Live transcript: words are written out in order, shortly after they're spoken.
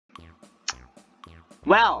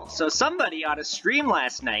Well, so somebody on a stream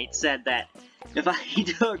last night said that if I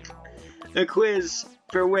took a quiz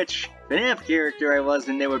for which FNAF character I was,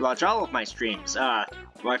 then they would watch all of my streams.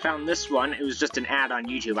 Well, I found this one. It was just an ad on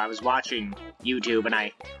YouTube. I was watching YouTube, and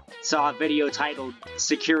I saw a video titled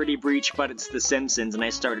Security Breach, but it's The Simpsons, and I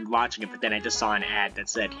started watching it, but then I just saw an ad that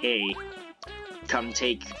said, hey, come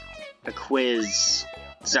take a quiz.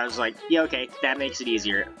 So I was like, yeah, okay, that makes it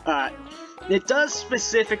easier. It does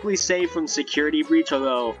specifically say from Security Breach,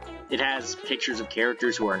 although it has pictures of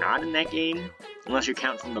characters who are not in that game, unless you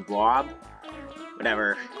count from the Blob.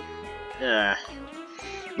 Whatever.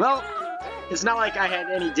 Well, it's not like I had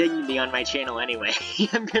any dignity on my channel anyway.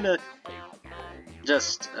 I'm gonna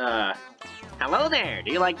just, hello there!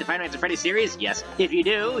 Do you like the Five Nights at Freddy's series? Yes. If you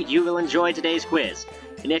do, you will enjoy today's quiz.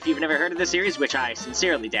 And if you've never heard of the series, which I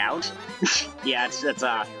sincerely doubt, yeah, it's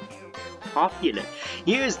popular.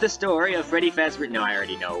 Here's the story of Freddy Fazbear. No, I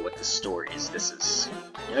already know what the story is. This is...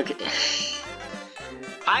 okay.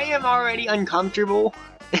 I am already uncomfortable,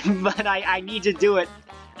 but I need to do it.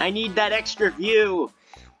 I need that extra view.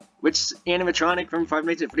 Which animatronic from Five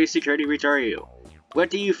Nights at Freddy's Security Breach are you?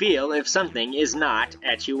 What do you feel if something is not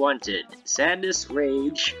as you wanted? Sadness,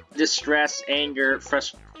 rage, distress, anger,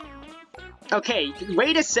 frustration. Okay,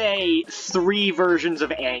 way to say 3 versions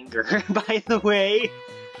of anger, by the way.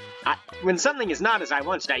 When something is not as I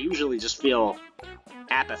wanted, I usually just feel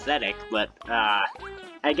apathetic, but,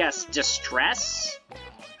 I guess distress?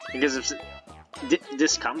 Because of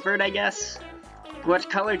discomfort, I guess? What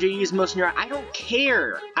color do you use most in your eye? I don't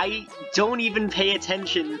care! I don't even pay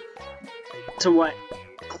attention to what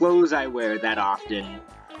clothes I wear that often.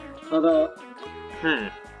 Although,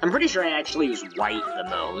 I'm pretty sure I actually use white the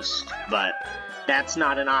most, but that's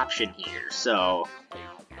not an option here, so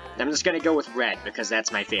I'm just gonna go with red, because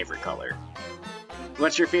that's my favorite color.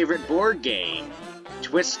 What's your favorite board game?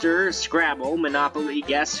 Twister, Scrabble, Monopoly,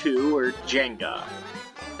 Guess Who, or Jenga?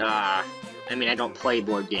 I mean, I don't play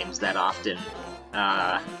board games that often.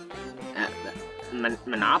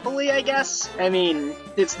 Monopoly, I guess? I mean,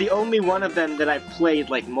 it's the only one of them that I've played,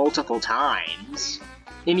 like, multiple times.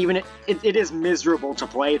 And even it is miserable to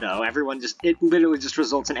play, though. It literally just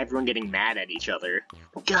results in everyone getting mad at each other.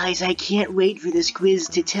 Guys, I can't wait for this quiz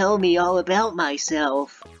to tell me all about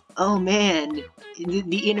myself. Oh man,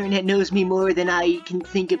 the internet knows me more than I can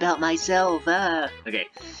think about myself, Okay,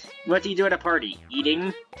 what do you do at a party?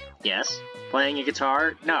 Eating? Yes. Playing a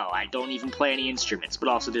guitar? No, I don't even play any instruments, but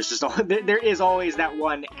also there is always that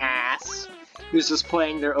one ass who's just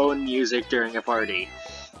playing their own music during a party.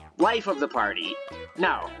 Life of the party.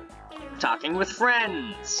 No. Talking with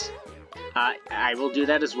friends. I will do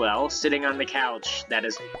that as well. Sitting on the couch. That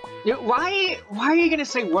is... Why are you gonna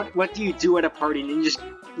say what do you do at a party and then just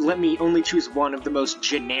let me only choose one of the most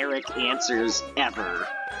generic answers ever?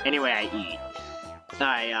 Anyway, I eat.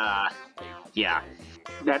 Yeah.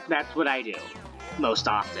 That's what I do. Most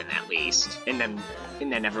often, at least. And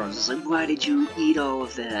then everyone's just like, why did you eat all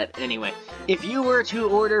of that? Anyway, if you were to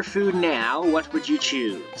order food now, what would you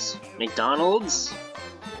choose? McDonald's?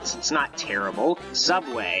 It's not terrible.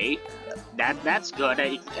 Subway? That's good.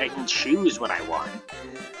 I can choose what I want.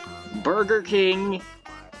 Burger King?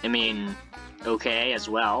 I mean, okay as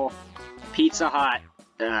well. Pizza Hut?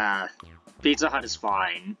 Pizza Hut is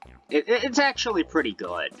fine. It's actually pretty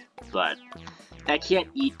good, but I can't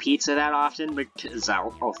eat pizza that often because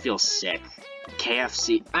I'll feel sick.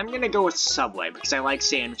 KFC. I'm gonna go with Subway because I like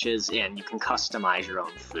sandwiches and you can customize your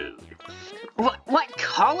own food. What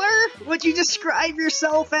color would you describe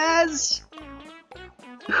yourself as?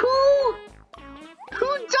 Who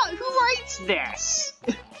writes this?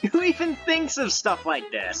 Who even thinks of stuff like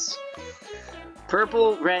this?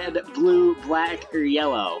 Purple, red, blue, black, or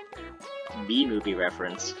yellow? B-movie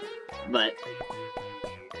reference. But,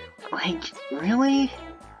 like, really?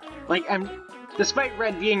 Like, despite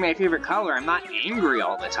red being my favorite color, I'm not angry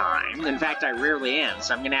all the time. In fact, I rarely am,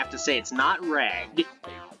 so I'm gonna have to say it's not red.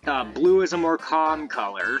 Blue is a more calm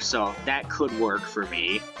color, so that could work for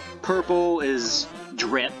me. Purple is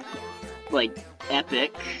drip. Like,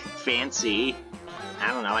 epic, fancy. I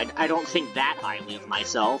don't know, I don't think that highly of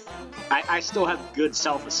myself. I still have good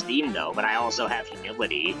self-esteem, though, but I also have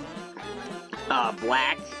humility.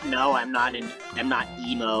 Black, no, I'm not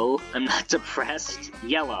emo, I'm not depressed.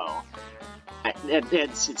 Yellow.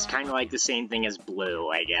 It's kind of like the same thing as blue,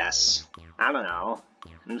 I guess. I don't know.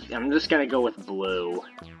 I'm just gonna go with blue.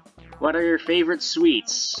 What are your favorite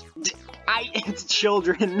sweets? It's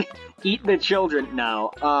children. Eat the children.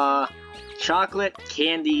 No. Chocolate,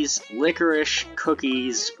 candies, licorice,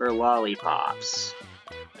 cookies, or lollipops.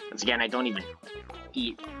 Once again, I don't even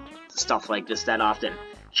eat stuff like this that often.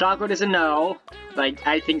 Chocolate is a no. Like,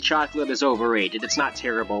 I think chocolate is overrated. It's not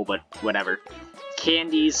terrible, but whatever.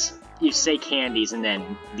 Candies, you say candies, and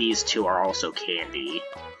then these two are also candy.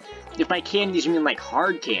 If by candies you mean like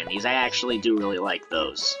hard candies, I actually do really like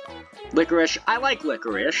those. Licorice, I like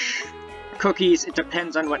licorice. Cookies, it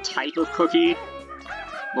depends on what type of cookie.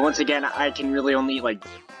 But once again, I can really only eat like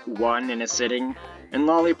one in a sitting. And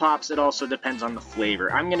lollipops, it also depends on the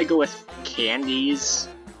flavor. I'm gonna go with candies.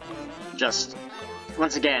 Just,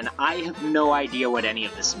 once again, I have no idea what any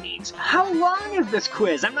of this means. How long is this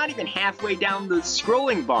quiz? I'm not even halfway down the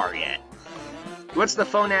scrolling bar yet. What's the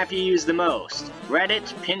phone app you use the most? Reddit,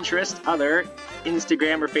 Pinterest, other,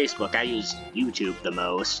 Instagram, or Facebook? I use YouTube the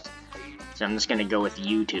most. So I'm just gonna go with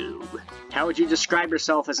YouTube. How would you describe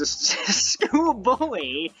yourself as a school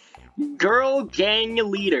bully? Girl gang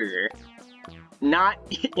leader. Not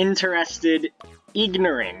interested,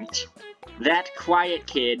 ignorant. That quiet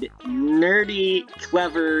kid, nerdy,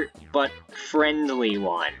 clever, but friendly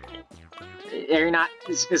one. You're not,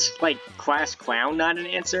 is like class clown not an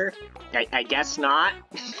answer? I guess not.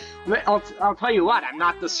 But I'll tell you what, I'm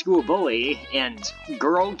not the school bully, and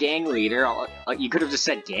girl gang leader, you could have just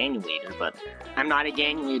said gang leader, but I'm not a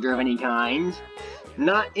gang leader of any kind.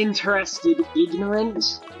 Not interested,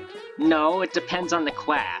 ignorant? No, it depends on the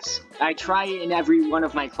class. I try in every one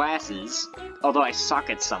of my classes, although I suck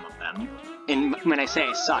at some of them. And when I say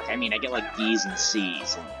I suck, I mean I get like B's and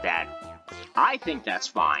C's, and that... I think that's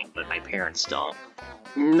fine, but my parents don't.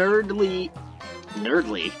 Nerdy,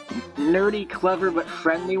 clever, but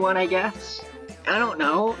friendly one, I guess? I don't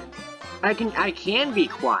know. I can be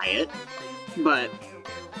quiet, but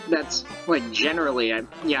that's, like, generally,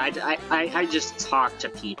 I just talk to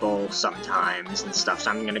people sometimes and stuff,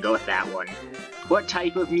 so I'm gonna go with that one. What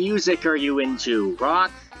type of music are you into?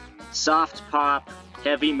 Rock, soft pop,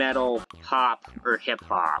 heavy metal, pop, or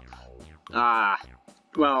hip-hop?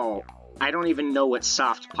 Well, I don't even know what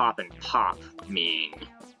soft pop and pop mean.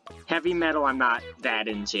 Heavy metal I'm not that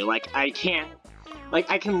into. Like, I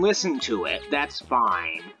can listen to it, that's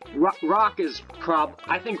fine. Rock is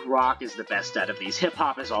I think rock is the best out of these.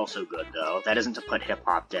 Hip-hop is also good, though. That isn't to put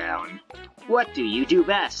hip-hop down. What do you do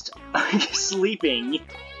best? Sleeping,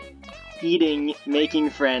 eating,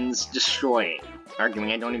 making friends, destroying.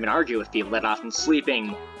 Arguing, I don't even argue with people that often.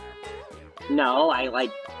 Sleeping. No,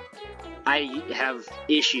 I have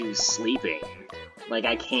issues sleeping. Like,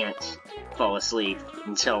 I can't fall asleep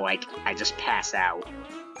until, like, I just pass out.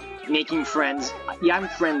 Making friends, yeah, I'm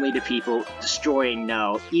friendly to people. Destroying,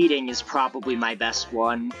 no. Eating is probably my best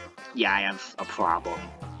one. Yeah, I have a problem.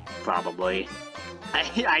 Probably.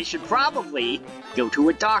 I should probably go to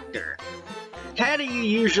a doctor. How do you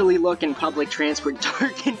usually look in public transport?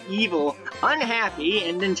 Dark and evil, unhappy,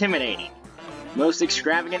 and intimidating. Most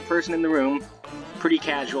extravagant person in the room. Pretty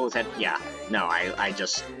casual with that. Yeah, no, I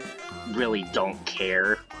just really don't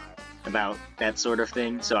care about that sort of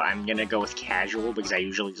thing, so I'm gonna go with casual, because I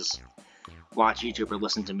usually just watch YouTube or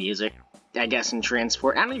listen to music, I guess, in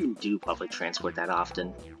transport. I don't even do public transport that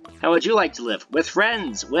often. How would you like to live? With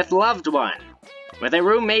friends, with loved one, with a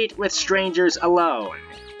roommate, with strangers, alone.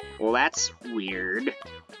 Well, that's weird.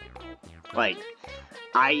 Like,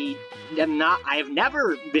 I have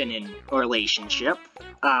never been in a relationship.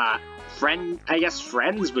 I guess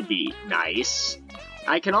friends would be nice.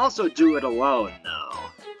 I can also do it alone, though.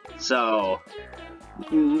 So,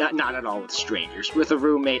 not at all with strangers. With a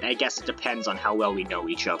roommate, I guess it depends on how well we know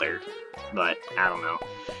each other. But, I don't know.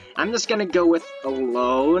 I'm just gonna go with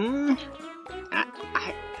alone.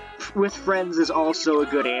 With friends is also a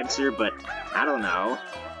good answer, but I don't know.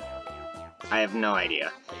 I have no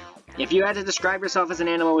idea. If you had to describe yourself as an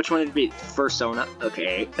animal, which one would it be? Fursona.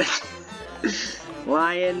 Okay.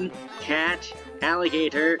 Lion, cat,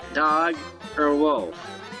 alligator, dog, or wolf.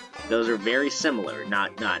 Those are very similar,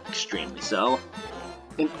 not extremely so.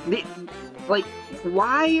 And like,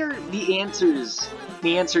 why are the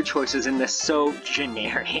answer choices in this so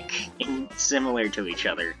generic and similar to each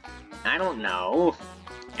other? I don't know.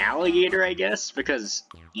 Alligator, I guess, because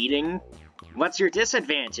eating. What's your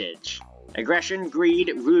disadvantage? Aggression, greed,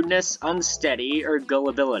 rudeness, unsteady, or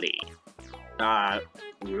gullibility?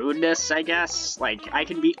 Rudeness, I guess? Like, I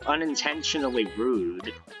can be unintentionally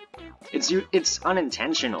rude. It's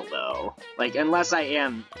unintentional, though. Like, unless I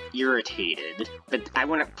am irritated. But I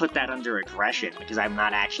wouldn't put that under aggression, because I'm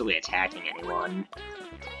not actually attacking anyone.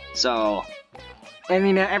 So, I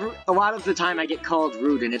mean, a lot of the time I get called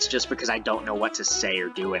rude, and it's just because I don't know what to say or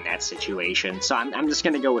do in that situation. So I'm just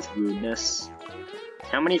gonna go with rudeness.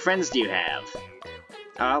 How many friends do you have?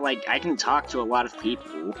 Like, I can talk to a lot of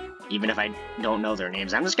people, even if I don't know their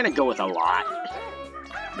names. I'm just gonna go with a lot.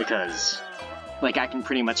 Because like, I can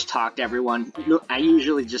pretty much talk to everyone. I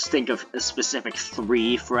usually just think of a specific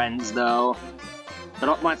 3 friends, though.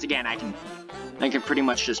 But once again, I can pretty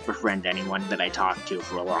much just befriend anyone that I talk to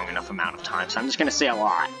for a long enough amount of time, so I'm just gonna say a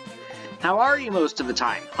lot. How are you most of the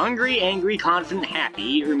time? Hungry, angry, confident,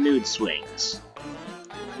 happy, or mood swings?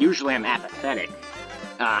 Usually I'm apathetic.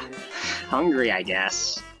 Hungry, I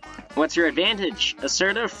guess. What's your advantage?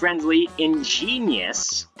 Assertive, friendly,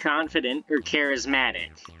 ingenious, confident, or charismatic?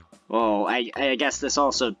 Well, I guess this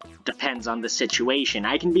also depends on the situation.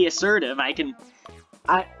 I can be assertive,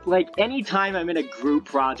 like, anytime I'm in a group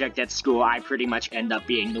project at school, I pretty much end up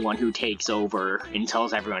being the one who takes over and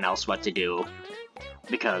tells everyone else what to do.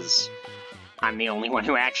 Because I'm the only one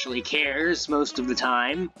who actually cares most of the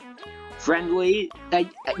time. Friendly,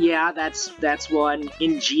 yeah, that's one.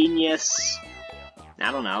 Ingenious,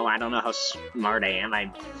 I don't know how smart I am.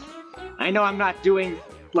 I know I'm not doing,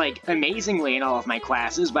 like, amazingly in all of my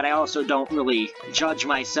classes, but I also don't really judge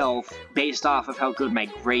myself based off of how good my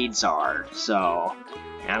grades are, so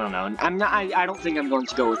I don't know. I don't think I'm going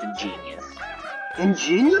to go with ingenious.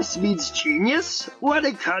 Ingenious means genius? What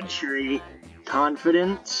a country!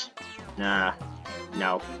 Confident? Nah,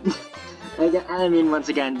 no. I mean, once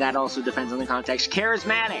again, that also depends on the context.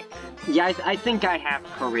 Charismatic! Yeah, I think I have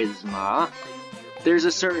charisma. There's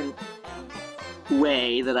a certain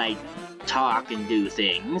way that I talk and do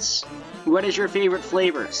things. What is your favorite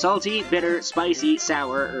flavor? Salty, bitter, spicy,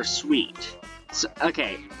 sour, or sweet? So,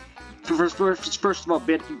 okay, first of all,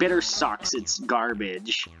 bitter sucks. It's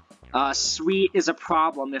garbage. Sweet is a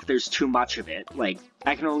problem if there's too much of it. Like,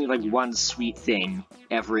 I can only like one sweet thing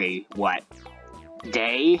every, what,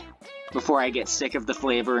 day? Before I get sick of the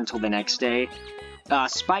flavor until the next day.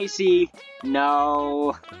 Spicy,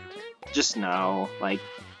 no. Just no. Like,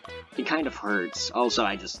 it kind of hurts. Also,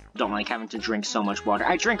 I just don't like having to drink so much water.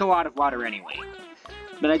 I drink a lot of water anyway.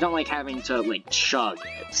 But I don't like having to, like, chug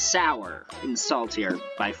it. Sour and salty are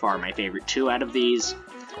by far my favorite 2 out of these.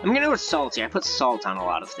 I'm gonna go with salty. I put salt on a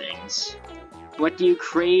lot of things. What do you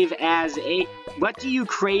crave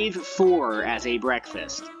for as a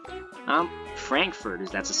breakfast?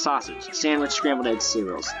 Frankfurters, that's a sausage. Sandwich, scrambled eggs,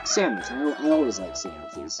 cereals. Sandwich, I always like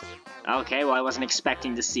sandwiches. Okay, well, I wasn't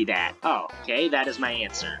expecting to see that. Oh, okay, that is my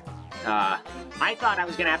answer. I thought I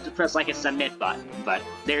was gonna have to press, like, a submit button, but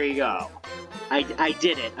there you go. I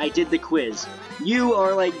did it. I did the quiz. You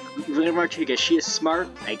are like Luna Martiga. She is smart.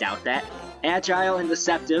 I doubt that. Agile and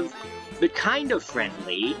deceptive, but kind of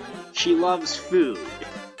friendly. She loves food.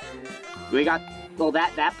 We got... Well,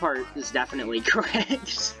 that part is definitely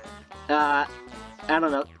correct. I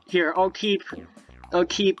don't know. Here, I'll keep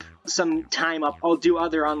some time up. I'll do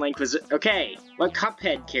other online quizzes. Okay, what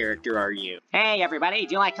Cuphead character are you? Hey, everybody,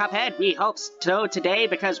 do you like Cuphead? We hope so today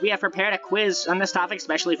because we have prepared a quiz on this topic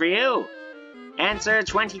especially for you. Answer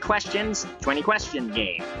 20 questions, 20 question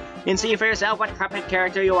game, and see for yourself what Cuphead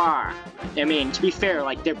character you are. I mean, to be fair,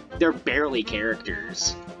 like, they're barely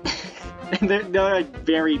characters. they're like,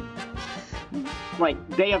 very... Like,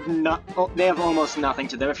 they have almost nothing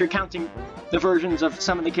to them. If you're counting the versions of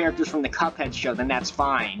some of the characters from the Cuphead show, then that's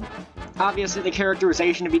fine. Obviously, the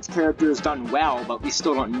characterization of each character is done well, but we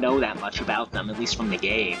still don't know that much about them, at least from the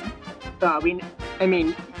game. I mean,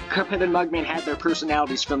 Cuphead and Mugman had their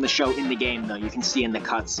personalities from the show in the game, though. You can see in the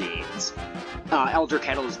cutscenes. Elder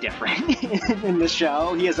Kettle is different in the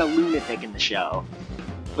show. He is a lunatic in the show.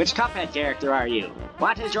 Which Cuphead character are you?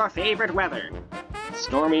 What is your favorite weather?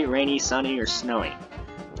 Stormy, rainy, sunny, or snowy?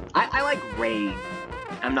 I like rain.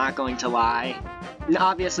 I'm not going to lie.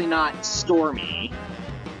 Obviously not stormy,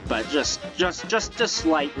 but just a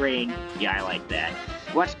slight rain. Yeah, I like that.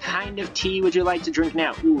 What kind of tea would you like to drink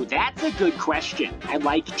now? Ooh, that's a good question. I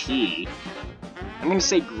like tea. I'm gonna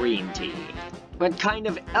say green tea. What kind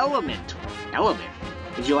of element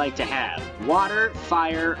would you like to have? Water,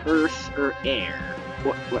 fire, earth, or air?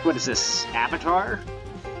 What is this, Avatar?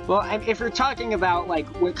 Well, if you're talking about, like,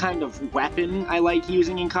 what kind of weapon I like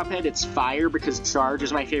using in Cuphead, it's fire, because charge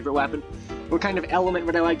is my favorite weapon. What kind of element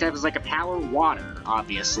would I like to have is, like, a power? Water,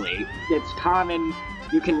 obviously. It's common.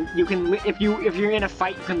 You can, if you're in a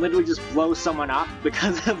fight, you can literally just blow someone up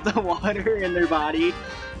because of the water in their body.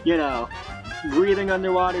 You know, breathing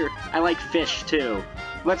underwater. I like fish, too.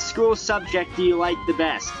 What school subject do you like the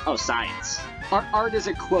best? Oh, science. Art is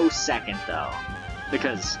a close second, though,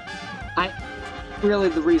 because really,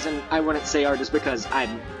 the reason I wouldn't say art is because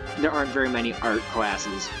there aren't very many art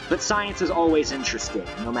classes. But science is always interesting,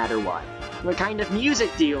 no matter what. What kind of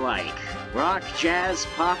music do you like? Rock, jazz,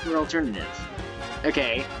 pop, or alternative?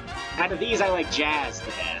 Okay, out of these, I like jazz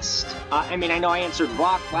the best. I mean, I know I answered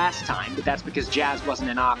rock last time, but that's because jazz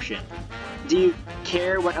wasn't an option. Do you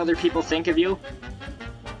care what other people think of you?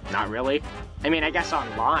 Not really. I mean, I guess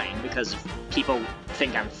online, because if people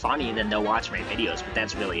think I'm funny, then they'll watch my videos, but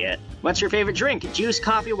that's really it. What's your favorite drink? Juice,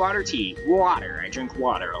 coffee, water, tea? Water. I drink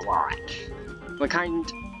water a lot.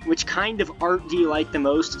 Which kind of art do you like the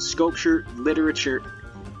most? Sculpture, literature,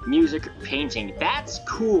 music, painting? That's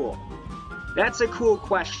cool. That's a cool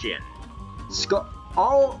question.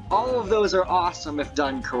 All of those are awesome if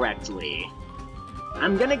done correctly.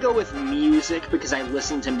 I'm gonna go with music because I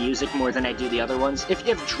listen to music more than I do the other ones.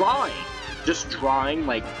 If drawing, just drawing,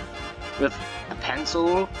 like, with a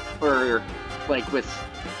pencil, or, like, with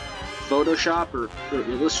Photoshop or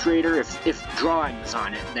Illustrator, if drawing was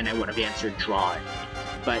on it, then I would have answered drawing.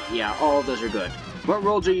 But, yeah, all of those are good. What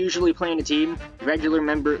role do you usually play in a team? Regular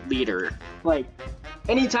member, leader. Like,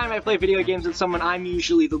 anytime I play video games with someone, I'm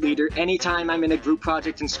usually the leader. Anytime I'm in a group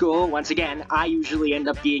project in school, once again, I usually end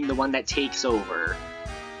up being the one that takes over.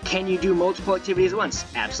 Can you do multiple activities at once?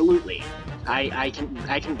 Absolutely. I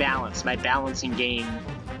can balance. My balancing game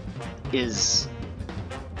is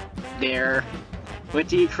there. What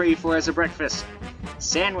do you crave for as a breakfast?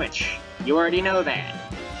 Sandwich. You already know that.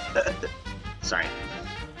 Sorry.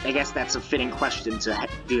 I guess that's a fitting question to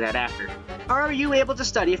do that after. Are you able to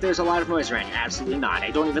study if there's a lot of noise around you? Absolutely not. I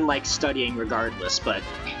don't even like studying regardless, but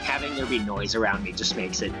having there be noise around me just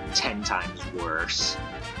makes it 10 times worse.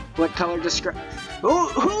 What color describe...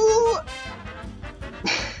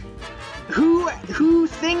 Who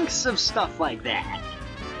thinks of stuff like that?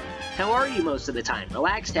 How are you most of the time?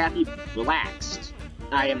 Relaxed, happy, relaxed.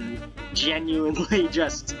 I am genuinely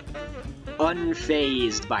just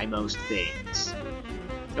unfazed by most things.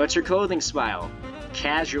 What's your clothing style?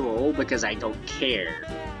 Casual, because I don't care.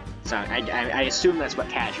 So I assume that's what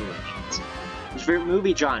casual means. What's your favorite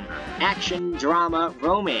movie genre? Action, drama,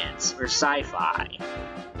 romance, or sci-fi?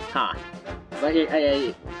 Huh.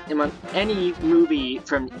 Any movie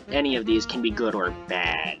from any of these can be good or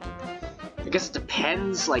bad. I guess it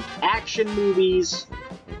depends. Like, action movies,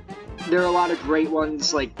 there are a lot of great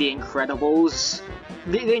ones, like The Incredibles.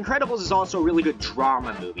 The Incredibles is also a really good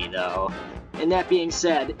drama movie, though. And that being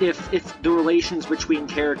said, if the relations between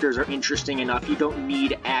characters are interesting enough, you don't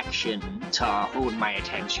need action to hold my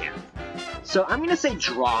attention. So I'm gonna say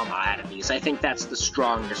drama out of these. I think that's the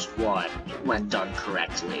strongest one when done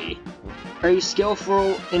correctly. Are you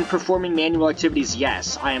skillful in performing manual activities?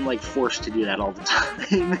 Yes, I am, like, forced to do that all the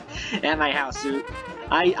time at my house.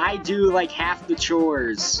 I do, like, half the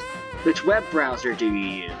chores. Which web browser do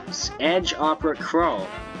you use? Edge, Opera, Chrome.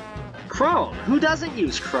 Chrome? Who doesn't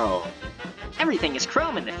use Chrome? Everything is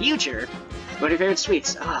Chrome in the future. What are your favorite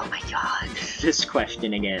sweets? Oh my god, this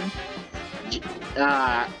question again.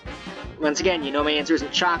 Once again, you know my answer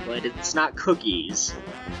isn't chocolate, it's not cookies.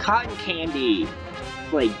 Cotton candy.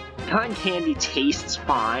 Like, cotton candy tastes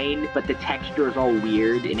fine, but the texture is all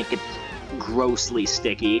weird and it gets grossly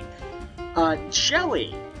sticky.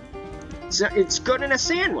 Jelly. So it's good in a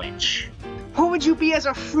sandwich. Who would you be as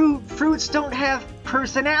a fruit? Fruits don't have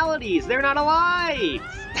personalities, they're not alive!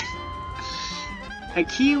 A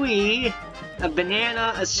kiwi, a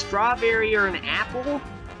banana, a strawberry, or an apple?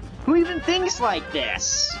 Who even thinks like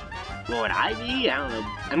this? What would I be? I don't know.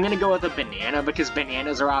 I'm gonna go with a banana because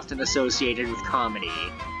bananas are often associated with comedy.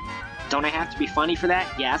 Don't I have to be funny for that?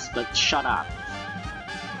 Yes, but shut up.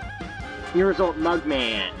 Your result,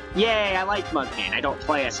 Mugman. Yay, I like Mugman. I don't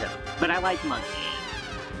play as him, but I like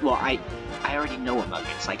Mugman. Well, I already know what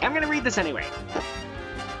Mugman's like. I'm gonna read this anyway.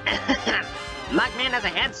 Mugman has a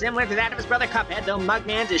head similar to that of his brother Cuphead, though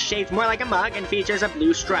Mugman's is shaped more like a mug and features a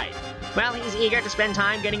blue stripe. While he's eager to spend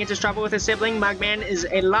time getting into trouble with his sibling, Mugman is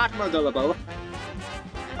a lot more gullible.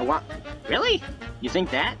 What? Really? You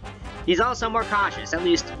think that? He's also more cautious, at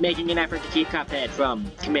least making an effort to keep Cuphead from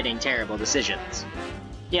committing terrible decisions.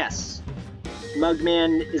 Yes.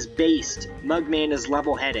 Mugman is based. Mugman is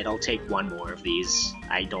level-headed. I'll take one more of these.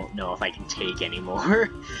 I don't know if I can take any more.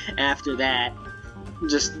 After that,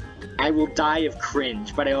 I will die of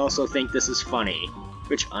cringe, but I also think this is funny.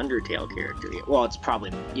 Which Undertale character? Well, it's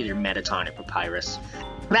probably either Mettaton or Papyrus.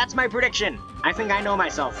 That's my prediction! I think I know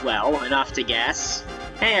myself well enough to guess.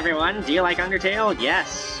 Hey everyone, do you like Undertale?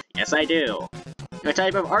 Yes. Yes, I do. What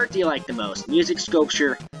type of art do you like the most? Music,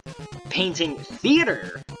 sculpture, painting,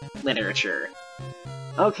 theater, literature.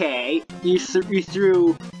 Okay, you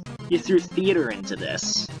threw theater into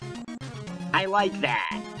this. I like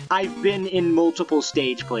that. I've been in multiple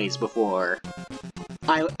stage plays before.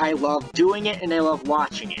 I love doing it and I love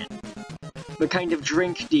watching it. What kind of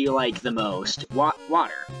drink do you like the most?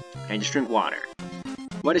 Water. I just drink water.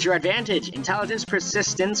 What is your advantage? Intelligence,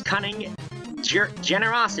 persistence, cunning,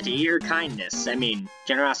 generosity, or kindness? I mean,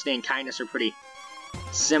 generosity and kindness are pretty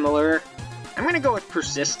similar. I'm gonna go with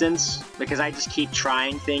persistence, because I just keep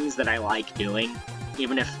trying things that I like doing,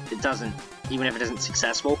 even if it isn't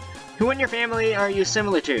successful. Who in your family are you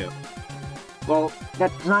similar to? Well,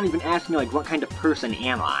 that's not even asking, like, what kind of person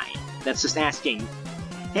am I? That's just asking,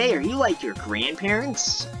 hey, are you like your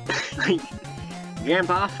grandparents? Like,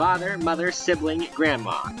 grandpa, father, mother, sibling,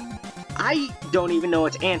 grandma. I don't even know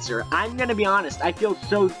what to answer. I'm gonna be honest, I feel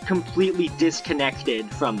so completely disconnected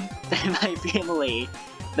from my family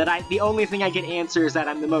that the only thing I can answer is that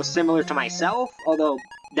I'm the most similar to myself, although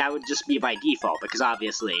that would just be by default, because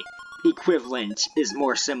obviously, equivalent is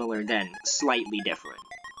more similar than slightly different.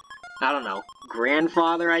 I don't know,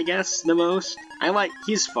 grandfather, I guess, the most?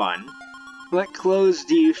 He's fun. What clothes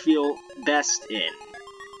do you feel best in?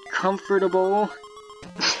 Comfortable?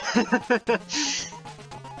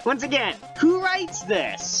 Once again, who writes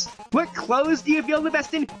this? What clothes do you feel the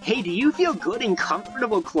best in? Hey, do you feel good in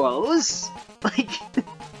comfortable clothes? Like,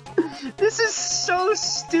 this is so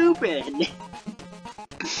stupid.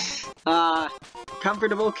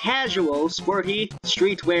 Comfortable, casual, sporty,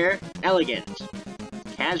 streetwear, elegant.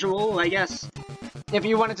 Casual, I guess. If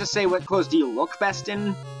you wanted to say what clothes do you look best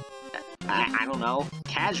in, I don't know.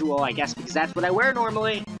 Casual, I guess, because that's what I wear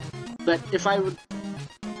normally. But if I would...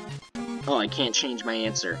 Oh, I can't change my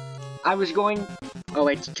answer. I was going... Oh,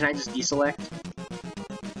 wait, can I just deselect?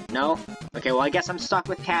 No? Okay, well, I guess I'm stuck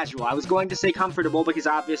with casual. I was going to say comfortable, because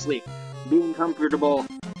obviously, being comfortable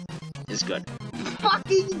is good.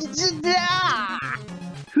 Fucking...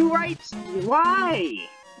 Who writes... Why?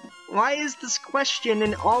 Why is this question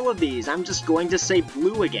in all of these? I'm just going to say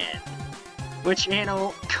blue again. Which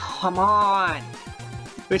animal... Come on!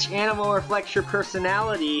 Which animal reflects your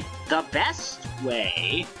personality the best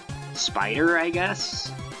way? Spider, I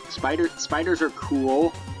guess? Spiders are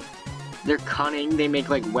cool. They're cunning, they make,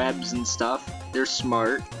 like, webs and stuff. They're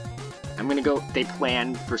smart. I'm gonna go... They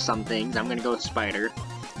plan for some things. I'm gonna go with spider.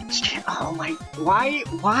 Oh my... Why?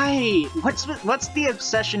 What's the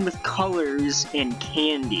obsession with colors and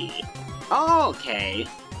candy? Oh, okay.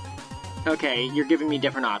 Okay, you're giving me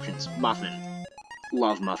different options. Muffin.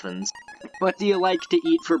 Love muffins. What do you like to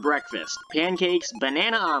eat for breakfast? Pancakes,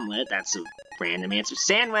 banana omelet, that's a random answer.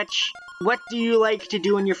 Sandwich! What do you like to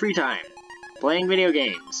do in your free time? Playing video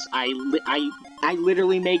games. I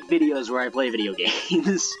literally make videos where I play video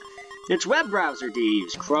games. Which web browser do you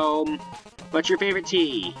use? Chrome. What's your favorite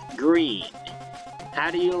tea? Green.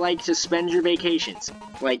 How do you like to spend your vacations?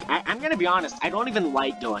 Like, I'm gonna be honest, I don't even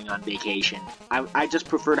like going on vacation. I just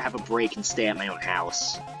prefer to have a break and stay at my own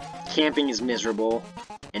house. Camping is miserable.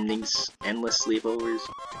 Endings, endless sleepovers.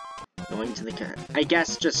 Going to the I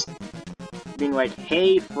guess just being like,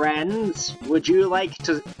 hey friends, would you like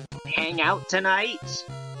to hang out tonight?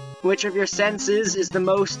 Which of your senses is the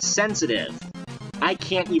most sensitive? I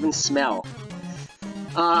can't even smell.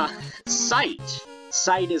 Sight.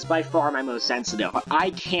 Sight is by far my most sensitive.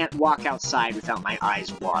 I can't walk outside without my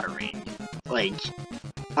eyes watering. Like,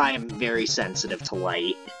 I am very sensitive to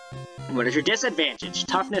light. What is your disadvantage?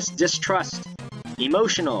 Toughness, distrust,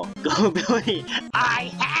 emotional, gullibility.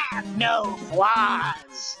 I have no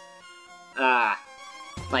flaws!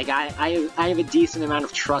 Like, I have a decent amount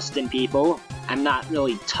of trust in people. I'm not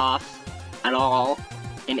really tough at all,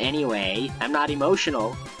 in any way. I'm not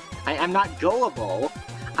emotional. I'm not gullible.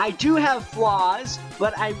 I do have flaws,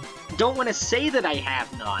 but I don't want to say that I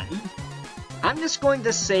have none. I'm just going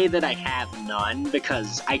to say that I have none,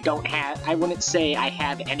 because I wouldn't say I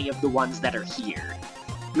have any of the ones that are here.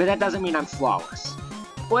 But that doesn't mean I'm flawless.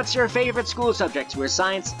 What's your favorite school subject? We're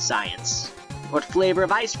science? Science. What flavor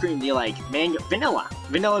of ice cream do you like? Mango? Vanilla.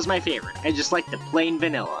 Vanilla's my favorite. I just like the plain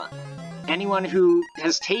vanilla. Anyone who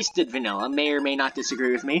has tasted vanilla may or may not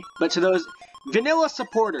disagree with me, but to those vanilla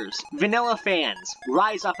supporters, vanilla fans,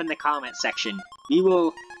 rise up in the comment section. We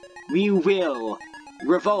will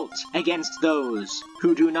revolt against those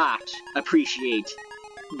who do not appreciate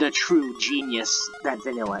the true genius that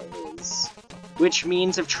vanilla is. Which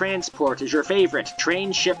means of transport is your favorite?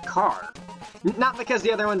 Train, ship, car. Not because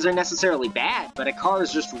the other ones are necessarily bad, but a car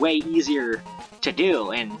is just way easier to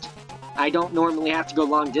do, and I don't normally have to go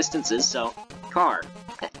long distances, so car.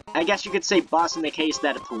 I guess you could say bus in the case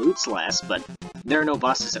that it pollutes less, but there are no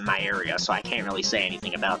buses in my area, so I can't really say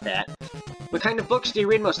anything about that. What kind of books do you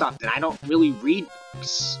read most often? I don't really read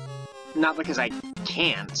books. Not because I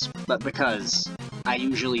can't, but because I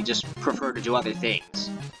usually just prefer to do other things.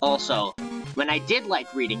 Also, when I did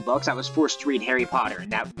like reading books, I was forced to read Harry Potter,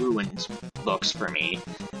 and that ruined books for me.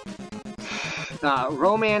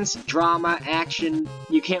 Romance, drama, action.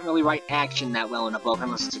 You can't really write action that well in a book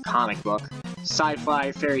unless it's a comic book.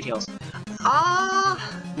 Sci-fi, fairy tales.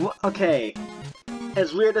 Okay.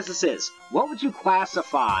 As weird as this is, what would you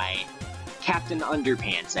classify Captain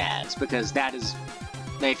Underpants as, because that is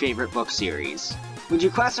my favorite book series. Would you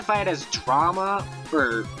classify it as drama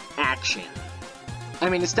or action? I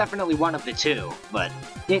mean, it's definitely one of the two, but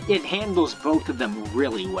it handles both of them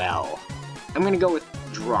really well. I'm gonna go with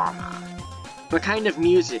drama. What kind of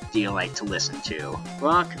music do you like to listen to?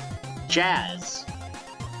 Rock? Jazz?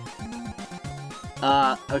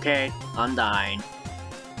 Okay, Undyne.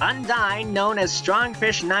 Undyne, known as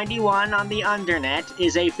Strongfish 91 on the Undernet,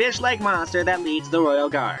 is a fish-like monster that leads the Royal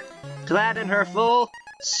Guard. Clad in her full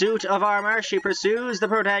suit of armor, she pursues the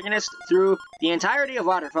protagonist through the entirety of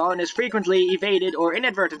Waterfall and is frequently evaded or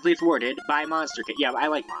inadvertently thwarted by Monster Kid. Yeah, I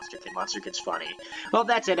like Monster Kid. Monster Kid's funny. Well,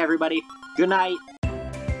 that's it, everybody. Good night.